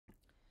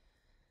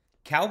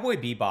Cowboy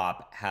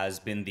Bebop has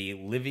been the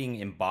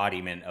living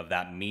embodiment of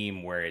that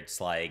meme where it's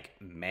like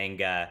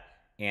manga,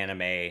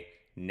 anime,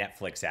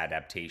 Netflix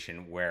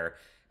adaptation, where,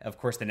 of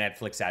course, the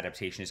Netflix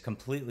adaptation is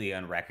completely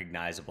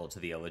unrecognizable to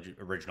the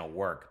original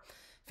work.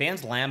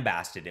 Fans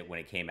lambasted it when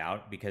it came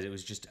out because it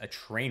was just a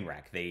train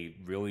wreck. They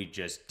really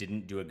just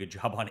didn't do a good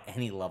job on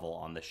any level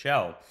on the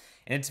show.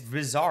 And it's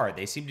bizarre.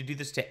 They seem to do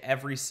this to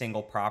every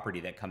single property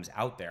that comes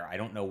out there. I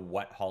don't know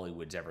what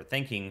Hollywood's ever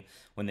thinking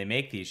when they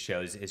make these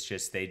shows. It's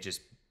just they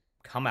just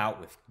come out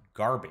with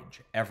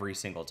garbage every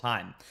single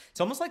time.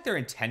 It's almost like they're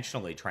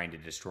intentionally trying to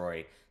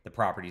destroy the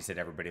properties that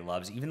everybody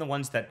loves, even the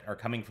ones that are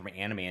coming from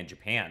anime in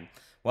Japan.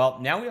 Well,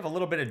 now we have a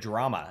little bit of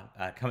drama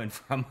coming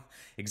from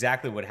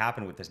exactly what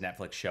happened with this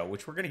Netflix show,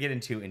 which we're going to get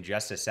into in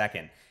just a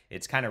second.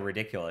 It's kind of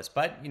ridiculous,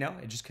 but,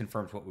 it just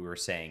confirms what we were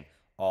saying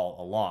all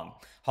along.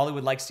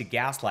 Hollywood likes to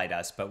gaslight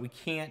us, but we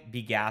can't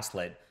be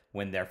gaslit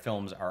when their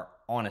films are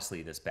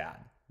honestly this bad.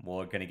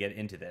 We're going to get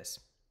into this.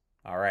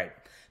 All right.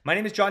 My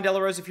name is John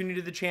Delarose. If you're new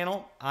to the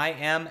channel, I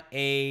am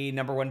a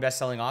 #1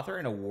 best-selling author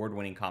and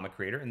award-winning comic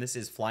creator, and this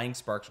is Flying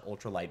Sparks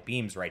Ultralight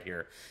Beams right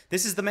here.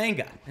 This is the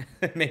manga.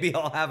 Maybe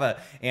I'll have an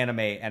anime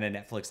and a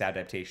Netflix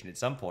adaptation at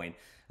some point.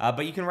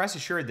 But you can rest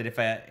assured that if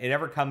it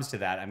ever comes to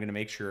that, I'm going to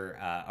make sure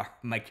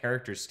my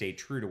characters stay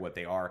true to what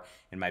they are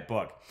in my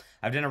book.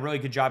 I've done a really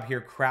good job here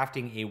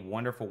crafting a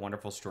wonderful,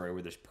 wonderful story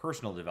where there's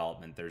personal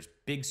development, there's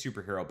big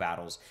superhero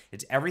battles.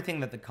 It's everything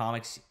that the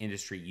comics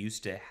industry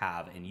used to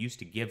have and used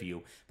to give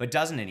you, but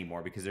doesn't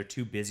anymore because they're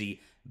too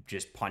busy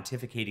just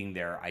pontificating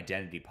their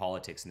identity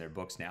politics in their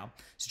books now.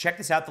 So check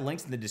this out. The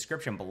link's in the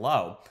description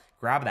below.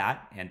 Grab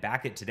that and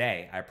back it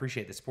today. I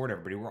appreciate the support,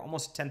 everybody. We're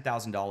almost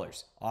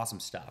 $10,000. Awesome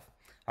stuff.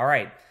 All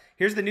right,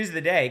 here's the news of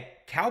the day.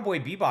 Cowboy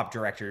Bebop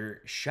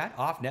director shut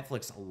off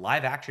Netflix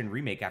live-action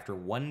remake after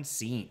one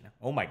scene.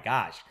 Oh my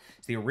gosh.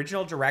 It's the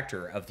original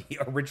director of the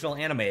original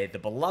anime, the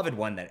beloved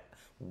one that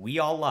we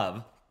all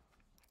love,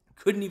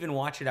 couldn't even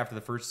watch it after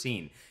the first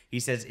scene. He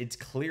says it's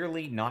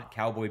clearly not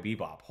Cowboy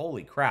Bebop.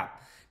 Holy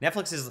crap.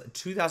 Netflix's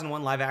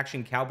 2001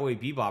 live-action Cowboy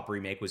Bebop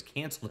remake was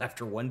canceled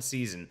after one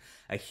season.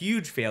 A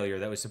huge failure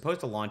that was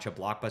supposed to launch a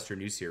blockbuster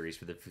new series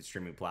for the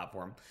streaming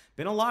platform.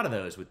 Been a lot of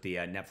those with the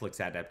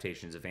Netflix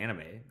adaptations of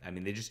anime. I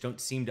mean, they just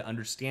don't seem to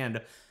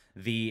understand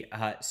the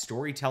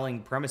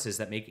storytelling premises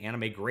that make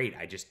anime great.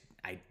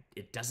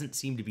 It doesn't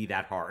seem to be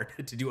that hard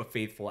to do a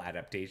faithful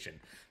adaptation.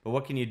 But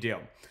what can you do?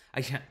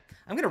 I'm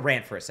going to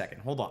rant for a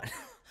second. Hold on.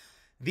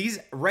 These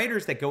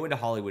writers that go into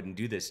Hollywood and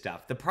do this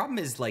stuff, the problem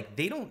is, like,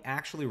 they don't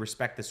actually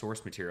respect the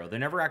source material. They're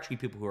never actually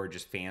people who are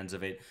just fans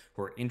of it,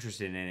 who are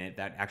interested in it,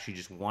 that actually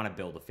just want to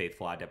build a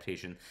faithful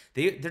adaptation.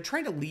 They're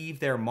trying to leave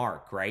their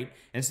mark, right?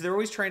 And so they're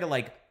always trying to,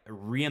 like,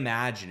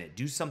 reimagine it,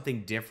 do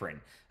something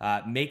different,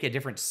 make a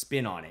different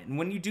spin on it. And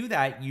when you do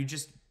that, you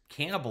just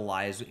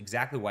cannibalize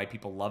exactly why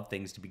people love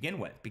things to begin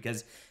with,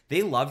 because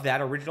they love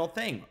that original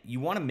thing. You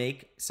want to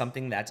make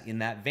something that's in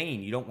that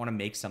vein. You don't want to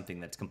make something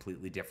that's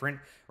completely different,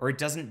 or it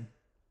doesn't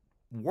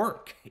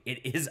work.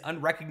 It is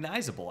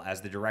unrecognizable,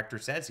 as the director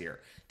says here.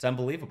 It's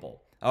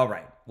unbelievable. All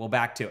right, well,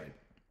 back to it.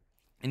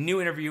 A new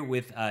interview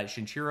with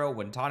Shinichiro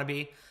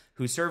Watanabe,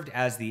 who served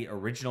as the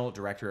original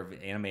director of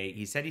anime,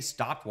 he said he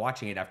stopped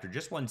watching it after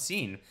just one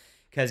scene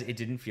because it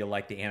didn't feel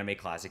like the anime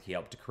classic he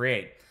helped to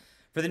create.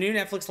 For the new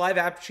Netflix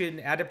live-action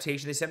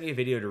adaptation, they sent me a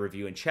video to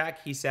review and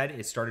check. He said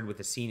it started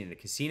with a scene in a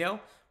casino,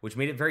 which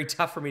made it very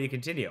tough for me to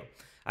continue.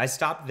 I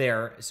stopped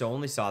there, so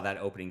only saw that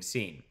opening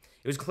scene.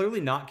 It was clearly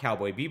not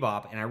Cowboy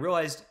Bebop, and I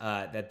realized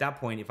that at that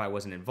point, if I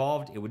wasn't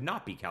involved, it would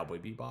not be Cowboy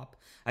Bebop.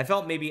 I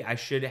felt maybe I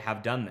should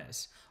have done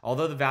this,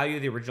 although the value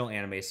of the original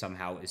anime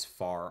somehow is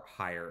far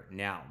higher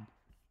now.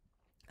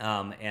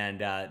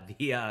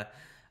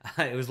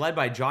 It was led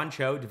by John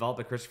Cho, developed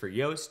by Christopher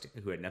Yost,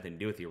 who had nothing to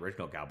do with the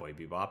original Cowboy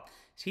Bebop.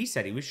 He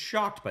said he was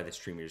shocked by the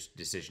streamer's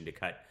decision to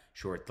cut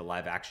short the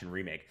live-action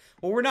remake.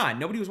 Well, we're not.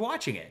 Nobody was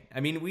watching it. I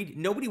mean,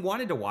 nobody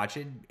wanted to watch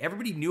it.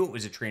 Everybody knew it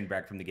was a train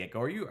wreck from the get-go.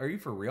 Are you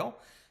for real?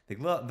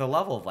 The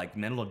level of, like,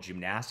 mental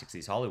gymnastics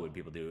these Hollywood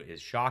people do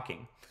is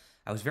shocking.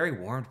 I was very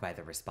warmed by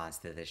the response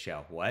to this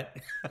show. What?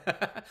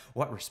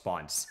 What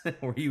response?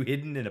 Were you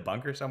hidden in a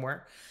bunker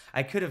somewhere?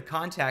 I could have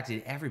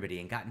contacted everybody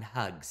and gotten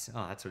hugs.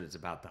 Oh, that's what it's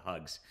about, the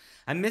hugs.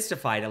 I'm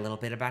mystified a little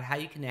bit about how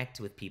you connect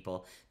with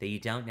people that you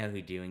don't know who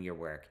are doing your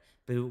work,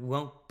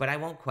 but I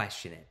won't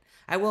question it.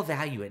 I will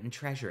value it and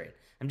treasure it.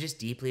 I'm just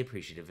deeply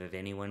appreciative if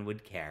anyone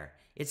would care.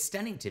 It's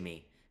stunning to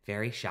me.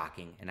 Very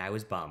shocking, and I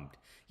was bummed.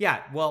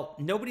 Yeah, well,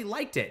 nobody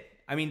liked it.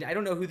 I mean, I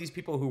don't know who these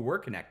people who were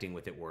connecting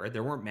with it were.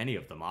 There weren't many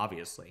of them,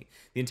 obviously.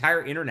 The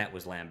entire internet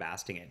was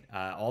lambasting it.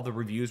 All the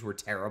reviews were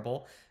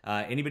terrible.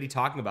 Anybody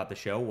talking about the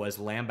show was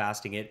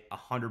lambasting it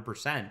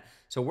 100%.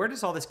 So where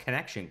does all this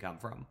connection come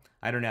from?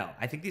 I don't know.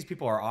 I think these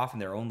people are off in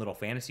their own little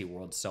fantasy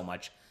world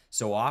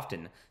so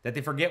often that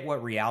they forget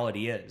what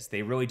reality is.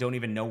 They really don't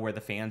even know where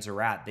the fans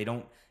are at. They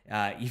don't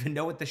even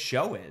know what the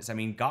show is. I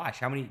mean, gosh,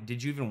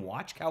 did you even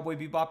watch Cowboy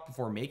Bebop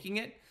before making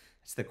it?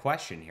 That's the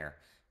question here.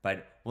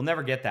 But we'll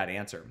never get that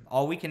answer.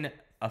 All we can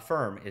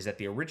affirm is that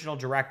the original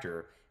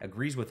director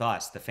agrees with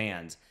us, the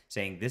fans,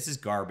 saying this is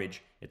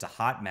garbage, it's a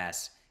hot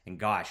mess, And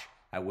gosh,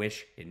 I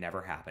wish it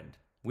never happened.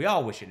 We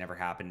all wish it never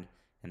happened,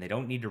 and they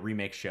don't need to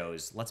remake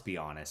shows, let's be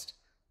honest.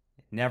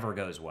 It never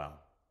goes well.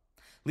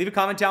 Leave a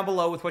comment down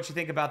below with what you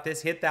think about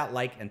this. Hit that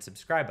like and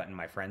subscribe button,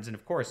 my friends. And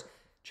of course,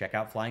 check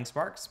out Flying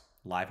Sparks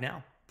live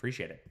now.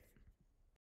 Appreciate it.